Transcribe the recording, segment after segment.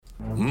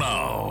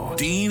Now,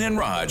 Dean and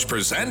Raj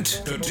present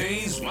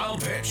today's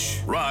Wild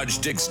Pitch. Raj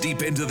digs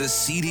deep into the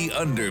seedy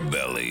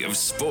underbelly of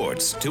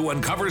sports to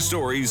uncover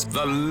stories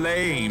the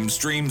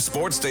lamestream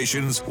sports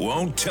stations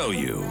won't tell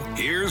you.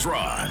 Here's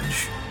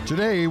Raj.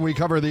 Today, we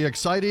cover the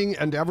exciting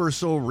and ever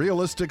so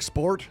realistic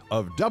sport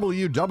of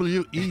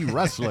WWE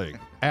wrestling.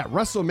 At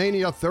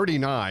WrestleMania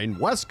 39,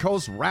 West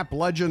Coast rap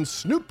legend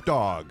Snoop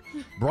Dogg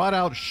brought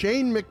out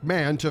Shane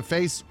McMahon to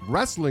face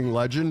wrestling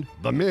legend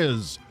The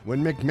Miz.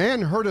 When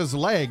McMahon hurt his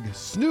leg,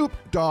 Snoop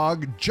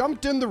Dogg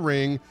jumped in the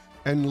ring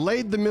and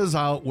laid The Miz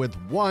out with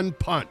one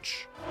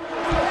punch.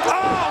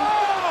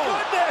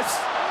 Oh, goodness!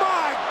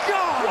 My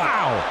God!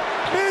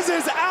 Wow! Miz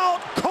is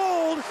out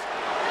cold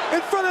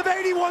in front of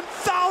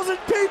 81,000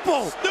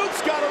 people!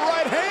 Snoop's got a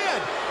right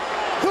hand!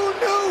 Who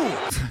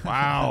knew?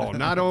 Wow,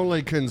 not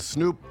only can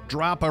Snoop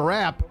drop a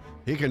rap,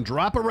 he can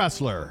drop a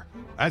wrestler.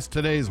 That's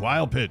today's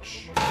Wild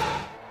Pitch.